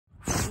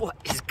What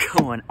is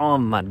going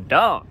on, my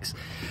dogs?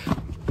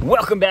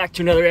 Welcome back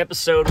to another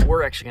episode.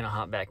 We're actually gonna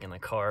hop back in the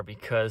car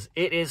because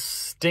it is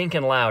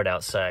stinking loud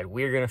outside.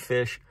 We're gonna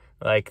fish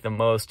like the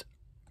most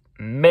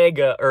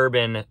mega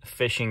urban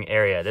fishing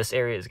area. This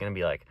area is gonna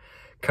be like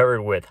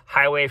covered with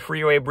highway,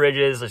 freeway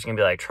bridges. There's gonna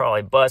be like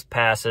trolley bus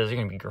passes. There's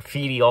gonna be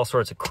graffiti, all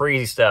sorts of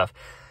crazy stuff.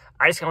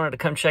 I just wanted to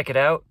come check it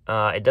out.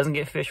 It doesn't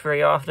get fished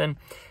very often.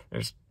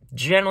 There's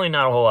generally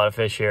not a whole lot of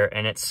fish here,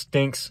 and it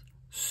stinks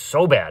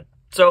so bad.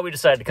 So we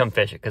decided to come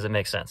fish it because it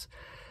makes sense.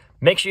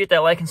 Make sure you hit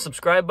that like and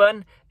subscribe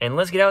button, and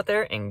let's get out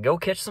there and go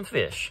catch some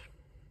fish.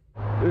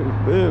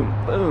 Boom,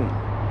 boom, boom.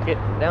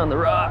 Getting down the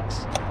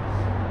rocks.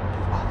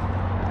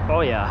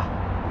 Oh yeah.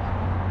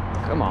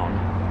 Come on.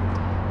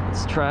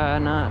 Let's try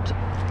not to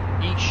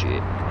eat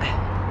shit.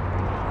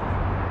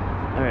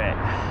 All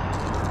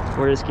right.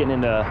 We're just getting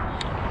into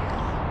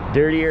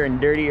dirtier and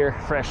dirtier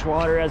fresh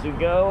water as we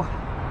go.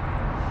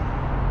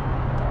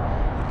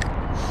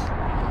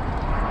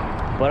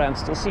 But I'm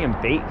still seeing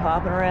bait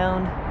popping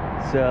around,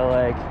 so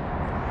like,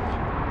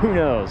 who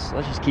knows?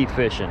 Let's just keep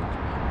fishing,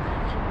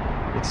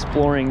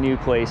 exploring new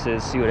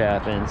places, see what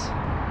happens.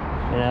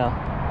 You know,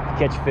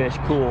 catch fish,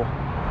 cool.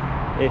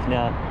 If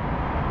not,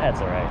 that's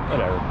all right,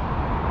 whatever.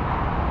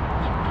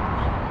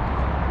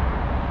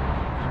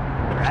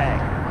 All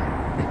right.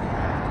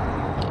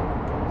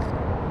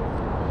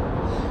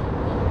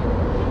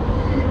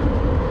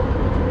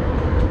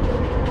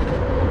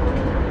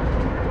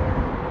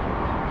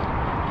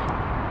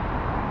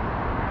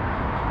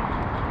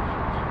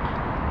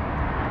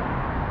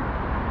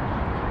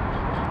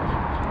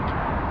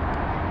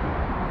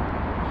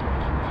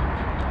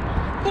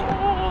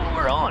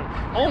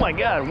 Oh my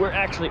God, we're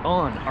actually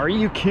on. Are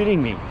you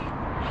kidding me?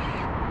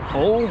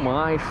 Oh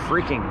my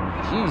freaking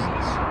Jesus.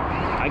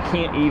 I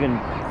can't even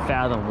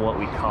fathom what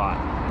we caught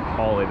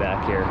all the way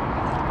back here.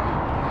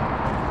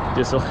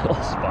 Just a little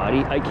spotty.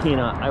 I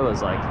cannot, I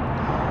was like,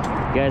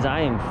 guys, I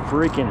am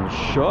freaking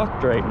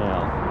shocked right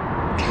now.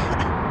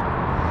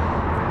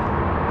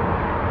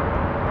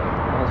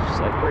 I was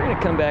just like, we're gonna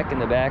come back in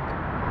the back,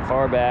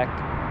 far back,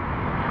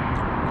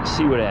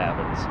 see what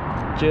happens.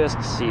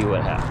 Just see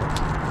what happens.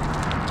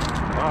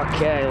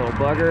 Okay, little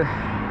bugger,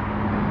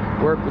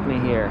 work with me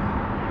here.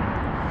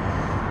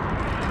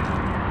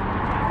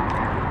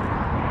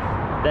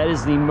 That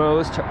is the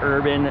most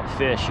urban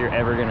fish you're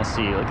ever gonna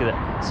see. Look at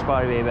that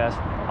spotty baby bass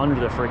under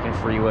the freaking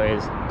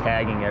freeways,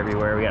 tagging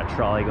everywhere. We got a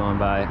trolley going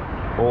by.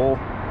 Oh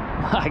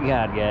my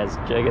God, guys,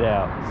 check it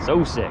out.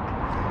 So sick.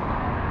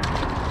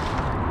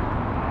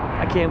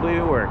 I can't believe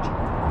it worked.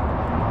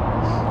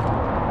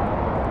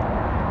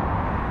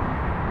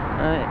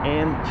 I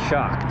am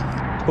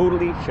shocked,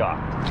 totally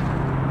shocked.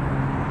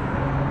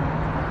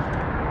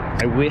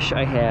 I wish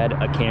I had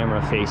a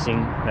camera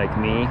facing like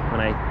me when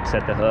I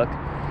set the hook.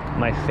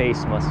 My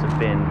face must have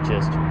been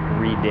just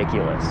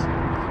ridiculous.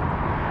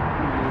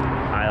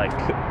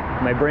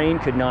 My brain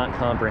could not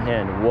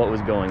comprehend what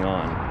was going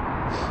on.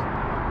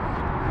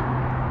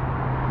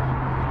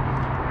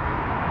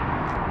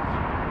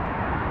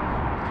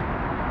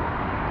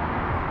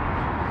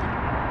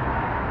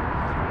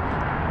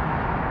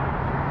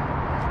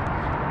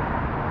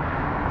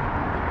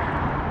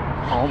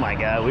 Oh my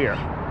God, we are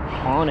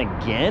on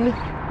again?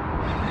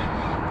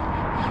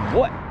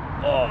 What?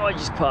 Oh, it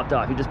just popped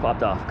off. He just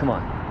popped off. Come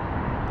on.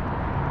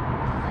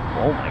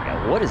 Oh my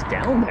God, what is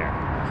down there?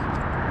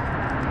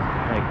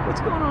 Like, what's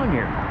going on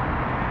here?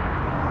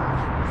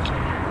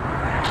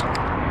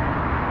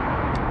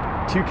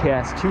 2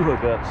 casts, 2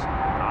 hookups.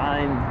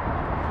 I'm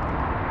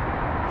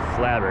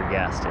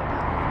flabbergasted.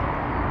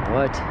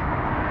 What?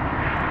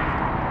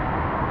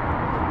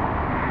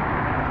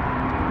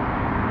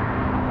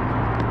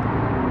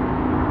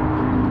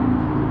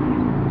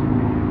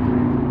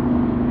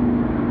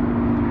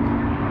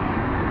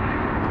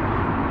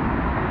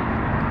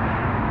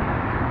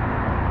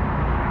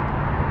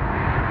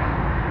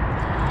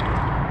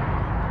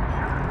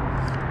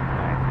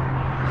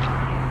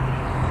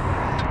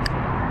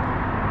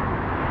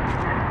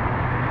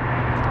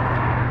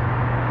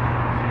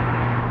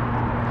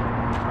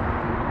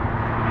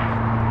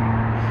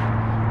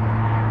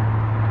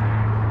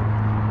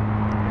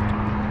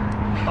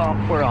 Oh,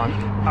 we're on.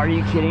 Are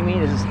you kidding me?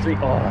 This is 3.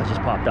 Oh, it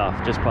just popped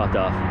off. Just popped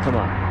off. Come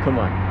on. Come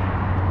on.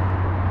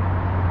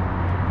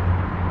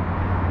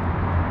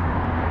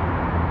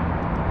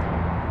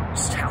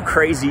 Just how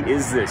crazy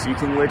is this? You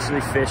can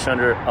literally fish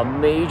under a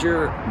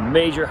major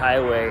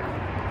highway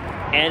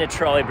and a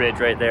trolley bridge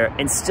right there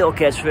and still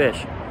catch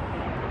fish.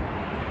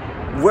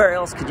 Where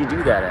else could you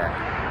do that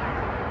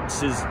at?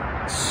 This is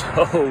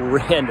so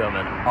random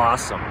and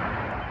awesome.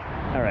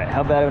 All right,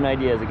 how bad of an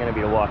idea is it gonna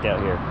be to walk out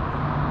here?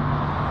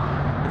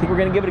 I think we're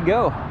gonna give it a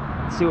go.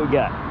 Let's see what we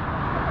got.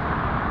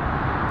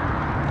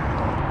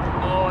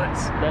 Oh,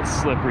 that's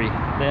slippery.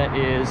 That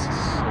is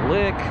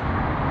slick.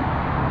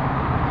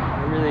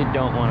 I really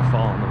don't want to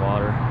fall in the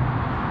water.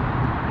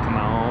 Come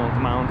on,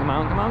 come on, come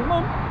on, come on, come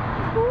on.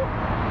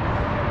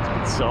 Let's put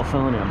the cell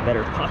phone in a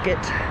better pocket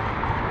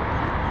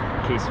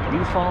in case we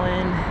do fall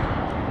in.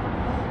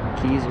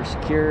 Keys are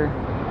secure.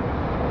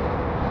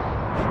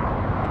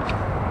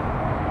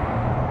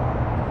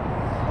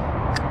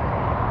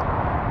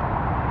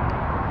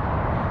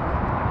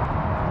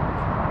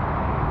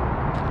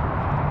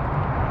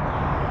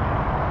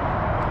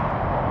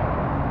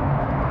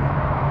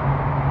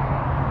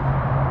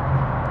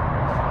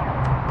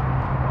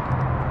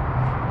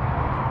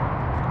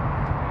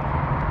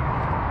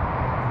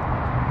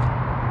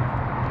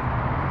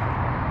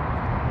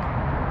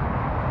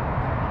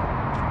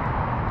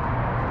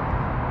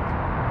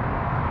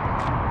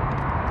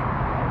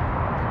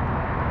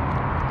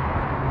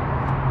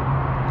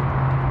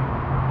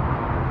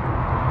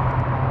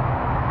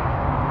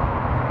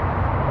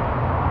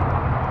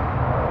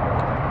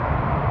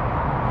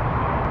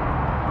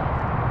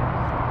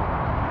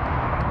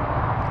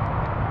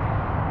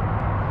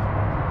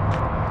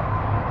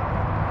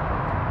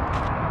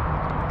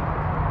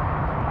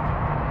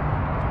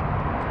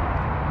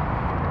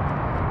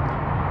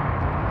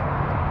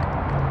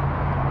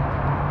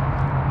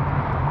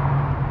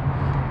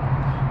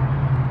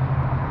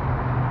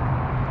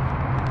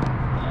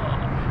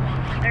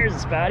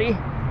 There's a spotty.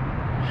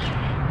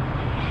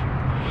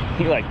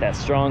 He liked that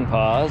strong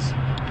pause.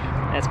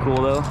 That's cool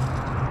though.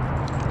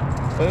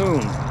 Boom.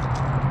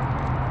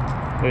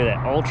 Look at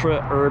that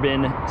ultra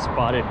urban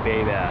spotted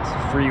bay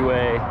bass.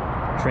 Freeway,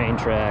 train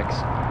tracks.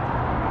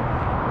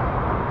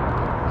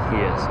 He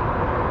is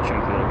a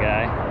chunky little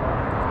guy.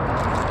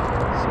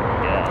 So we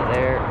get out of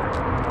there.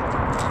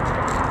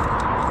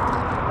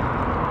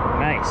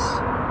 Nice.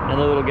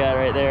 Another little guy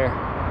right there.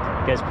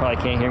 You guys probably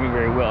can't hear me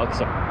very well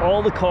because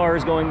all the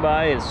cars going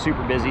by is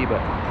super busy,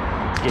 but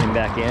let's get him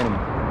back in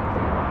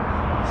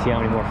and see how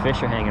many more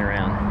fish are hanging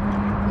around.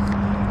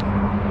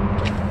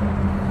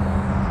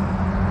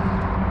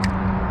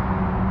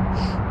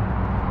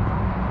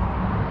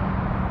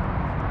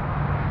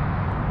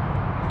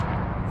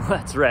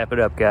 Let's wrap it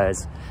up,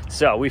 guys.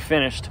 So we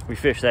fished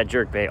that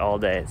jerkbait all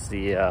day. It's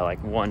the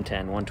like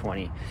 110,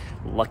 120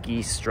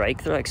 Lucky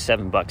Strike. They're like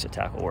 $7 at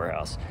Tackle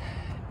Warehouse.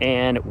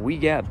 And we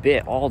got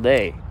bit all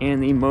day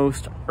in the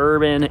most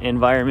urban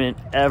environment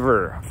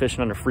ever,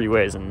 fishing under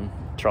freeways and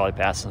trolley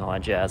passes and all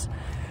that jazz.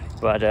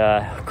 But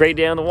great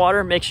day on the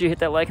water. Make sure you hit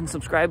that like and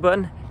subscribe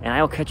button, and I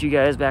will catch you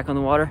guys back on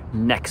the water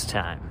next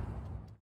time.